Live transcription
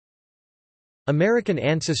American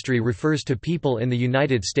ancestry refers to people in the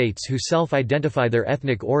United States who self-identify their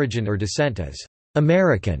ethnic origin or descent as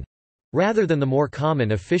American, rather than the more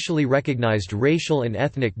common officially recognized racial and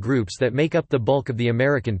ethnic groups that make up the bulk of the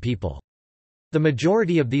American people. The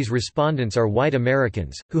majority of these respondents are white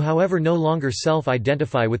Americans, who however no longer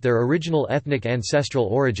self-identify with their original ethnic ancestral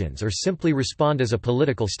origins or simply respond as a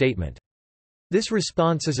political statement. This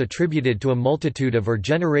response is attributed to a multitude of or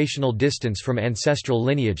generational distance from ancestral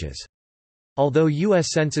lineages. Although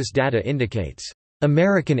U.S. Census data indicates,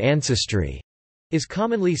 "American ancestry" is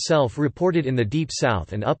commonly self-reported in the Deep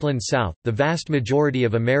South and Upland South, the vast majority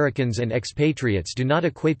of Americans and expatriates do not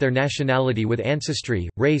equate their nationality with ancestry,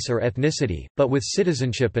 race or ethnicity, but with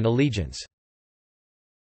citizenship and allegiance.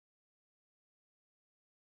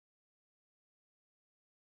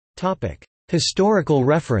 Historical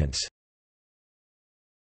reference.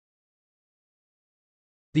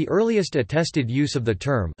 The earliest attested use of the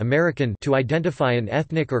term American to identify an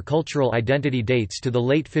ethnic or cultural identity dates to the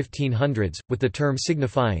late 1500s, with the term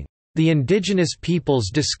signifying the indigenous peoples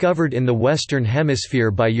discovered in the Western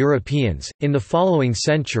Hemisphere by Europeans. In the following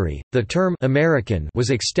century, the term American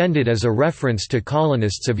was extended as a reference to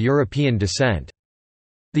colonists of European descent.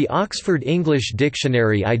 The Oxford English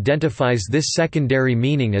Dictionary identifies this secondary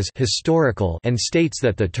meaning as historical and states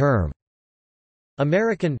that the term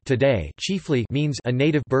American today chiefly means a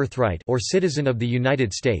native birthright or citizen of the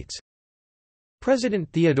United States. President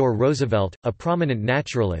Theodore Roosevelt, a prominent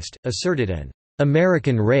naturalist, asserted an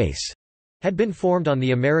American race had been formed on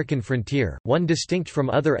the American frontier, one distinct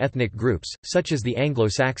from other ethnic groups, such as the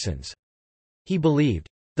Anglo-Saxons. He believed,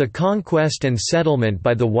 "The conquest and settlement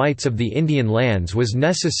by the whites of the Indian lands was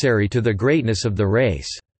necessary to the greatness of the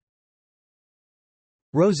race."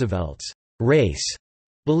 Roosevelt's race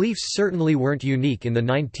beliefs certainly weren't unique in the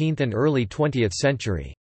 19th and early 20th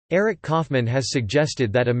century. Eric Kaufman has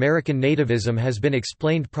suggested that American nativism has been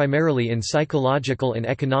explained primarily in psychological and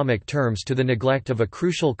economic terms to the neglect of a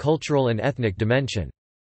crucial cultural and ethnic dimension.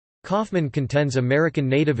 Kaufman contends American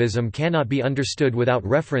nativism cannot be understood without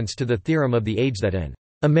reference to the theorem of the age that an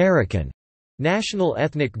American national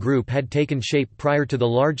ethnic group had taken shape prior to the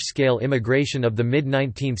large-scale immigration of the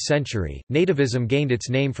mid-19th century. Nativism gained its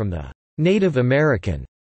name from the Native American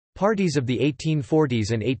parties of the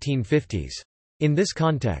 1840s and 1850s. In this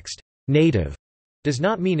context, native does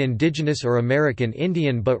not mean indigenous or American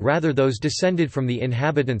Indian but rather those descended from the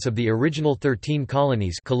inhabitants of the original 13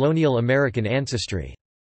 colonies, colonial American ancestry.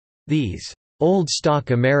 These old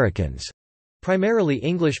stock Americans, primarily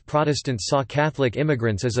English Protestants, saw Catholic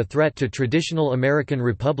immigrants as a threat to traditional American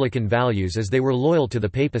Republican values as they were loyal to the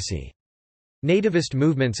papacy. Nativist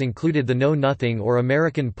movements included the Know Nothing or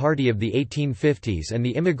American Party of the 1850s and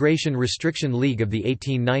the Immigration Restriction League of the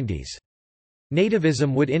 1890s.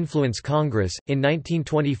 Nativism would influence Congress. In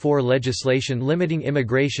 1924, legislation limiting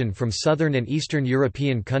immigration from Southern and Eastern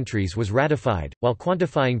European countries was ratified, while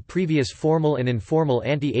quantifying previous formal and informal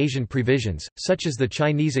anti-Asian provisions, such as the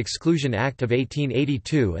Chinese Exclusion Act of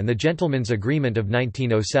 1882 and the Gentlemen's Agreement of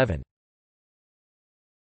 1907.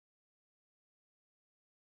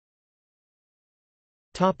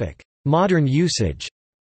 Modern usage.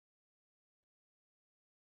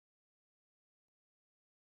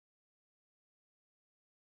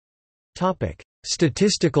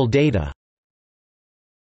 Statistical data.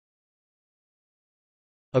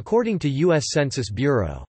 According to U.S. Census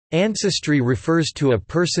Bureau, ancestry refers to a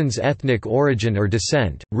person's ethnic origin or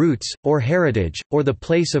descent, roots, or heritage, or the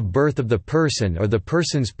place of birth of the person or the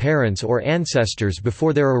person's parents or ancestors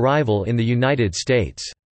before their arrival in the United States.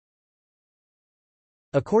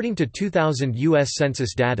 According to 2000 U.S.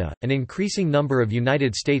 Census data, an increasing number of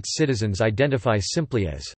United States citizens identify simply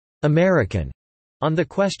as American on the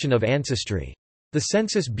question of ancestry. The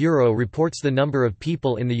Census Bureau reports the number of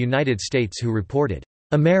people in the United States who reported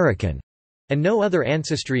American and no other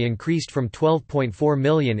ancestry increased from 12.4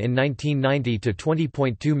 million in 1990 to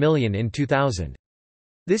 20.2 million in 2000.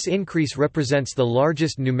 This increase represents the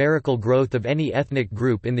largest numerical growth of any ethnic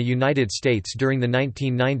group in the United States during the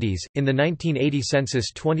 1990s. In the 1980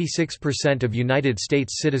 census, 26% of United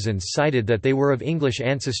States citizens cited that they were of English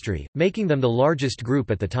ancestry, making them the largest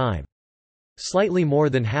group at the time. Slightly more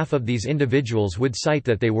than half of these individuals would cite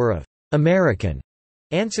that they were of American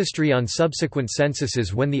ancestry on subsequent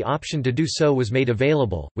censuses when the option to do so was made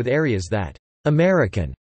available, with areas that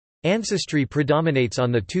American ancestry predominates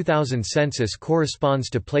on the 2000 census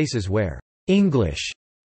corresponds to places where English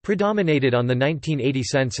predominated on the 1980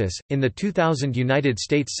 census. In the 2000 United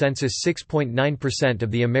States Census, 6.9%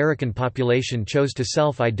 of the American population chose to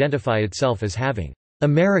self-identify itself as having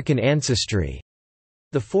American ancestry.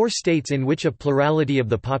 The 4 states in which a plurality of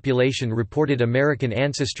the population reported American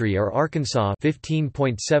ancestry are Arkansas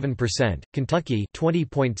 15.7%, Kentucky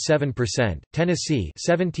 20.7%, Tennessee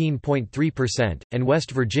 17.3%, and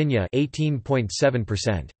West Virginia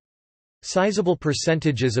 18.7%. Sizable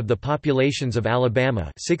percentages of the populations of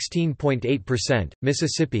Alabama 16.8%,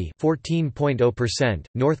 Mississippi 14.0%,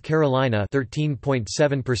 North Carolina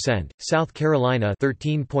 13.7%, South Carolina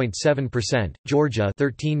 13.7%, Georgia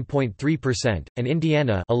 13.3%, and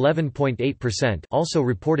Indiana 11.8% also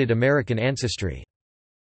reported American ancestry.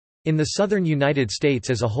 In the southern United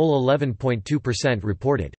States as a whole 11.2%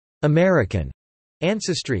 reported American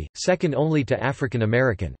ancestry, second only to African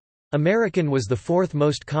American. American was the 4th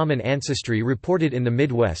most common ancestry reported in the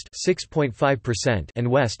Midwest 6.5% and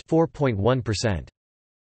West 4.1%.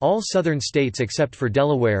 All southern states except for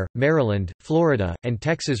Delaware, Maryland, Florida, and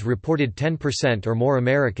Texas reported 10% or more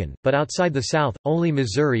American, but outside the South, only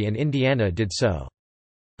Missouri and Indiana did so.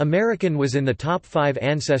 American was in the top 5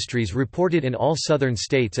 ancestries reported in all southern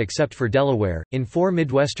states except for Delaware, in 4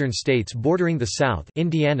 Midwestern states bordering the South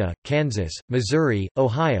Indiana, Kansas, Missouri,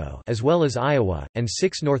 Ohio as well as Iowa, and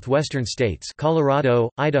 6 northwestern states Colorado,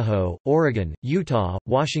 Idaho, Oregon, Utah,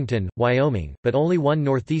 Washington, Wyoming, but only 1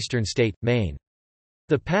 northeastern state, Maine.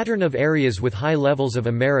 The pattern of areas with high levels of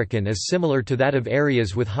American is similar to that of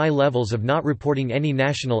areas with high levels of not reporting any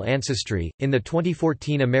national ancestry. In the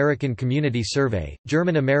 2014 American Community Survey,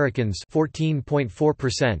 German Americans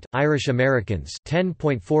 14.4%, Irish Americans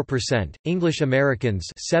 10.4%, English Americans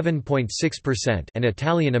 7.6%, and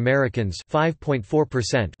Italian Americans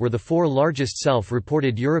 5.4% were the 4 largest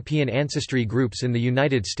self-reported European ancestry groups in the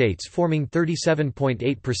United States, forming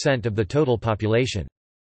 37.8% of the total population.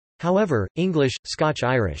 However, English,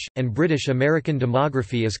 Scotch-Irish, and British American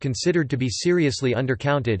demography is considered to be seriously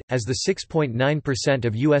undercounted, as the 6.9%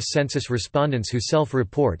 of U.S. Census respondents who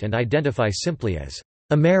self-report and identify simply as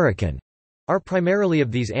American are primarily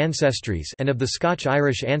of these ancestries and of the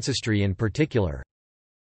Scotch-Irish ancestry in particular.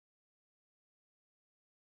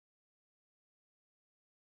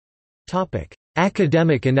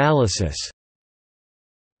 Academic analysis.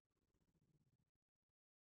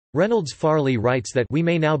 Reynolds Farley writes that we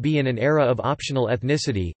may now be in an era of optional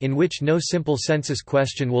ethnicity, in which no simple census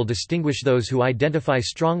question will distinguish those who identify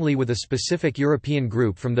strongly with a specific European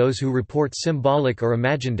group from those who report symbolic or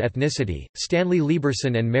imagined ethnicity. Stanley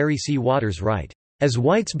Lieberson and Mary C. Waters write, "As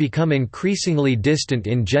whites become increasingly distant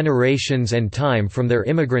in generations and time from their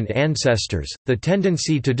immigrant ancestors, the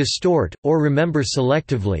tendency to distort, or remember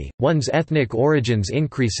selectively, one's ethnic origins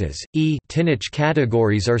increases. Teenage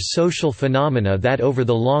categories are social phenomena that over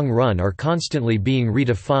the long run are constantly being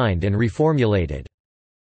redefined and reformulated."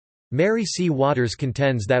 Mary C. Waters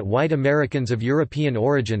contends that white Americans of European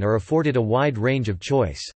origin are afforded a wide range of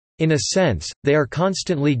choice. In a sense, they are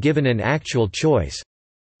constantly given an actual choice.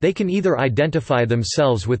 They can either identify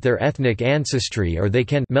themselves with their ethnic ancestry or they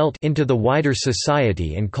can melt into the wider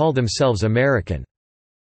society and call themselves American.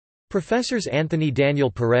 Professors Anthony Daniel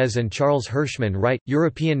Perez and Charles Hirschman write,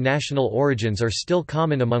 European national origins are still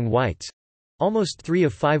common among whites. Almost 3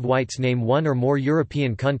 of 5 whites name 1 or more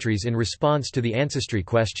European countries in response to the ancestry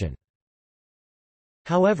question.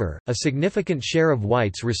 However, a significant share of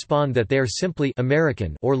whites respond that they are simply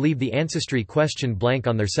American or leave the ancestry question blank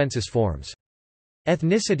on their census forms.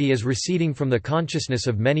 Ethnicity is receding from the consciousness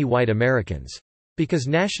of many white Americans. Because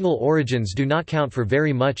national origins do not count for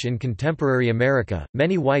very much in contemporary America,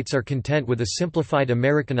 many whites are content with a simplified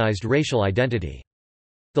Americanized racial identity.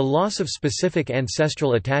 The loss of specific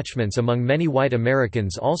ancestral attachments among many white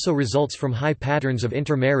Americans also results from high patterns of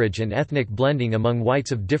intermarriage and ethnic blending among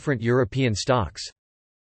whites of different European stocks.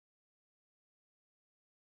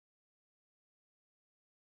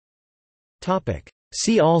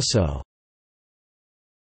 See also: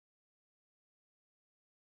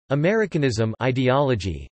 Americanism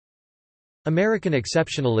ideology, American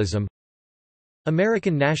exceptionalism,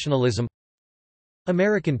 American nationalism,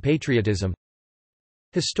 American patriotism,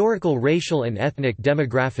 historical racial and ethnic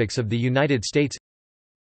demographics of the United States,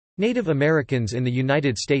 Native Americans in the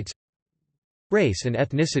United States, race and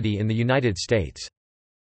ethnicity in the United States.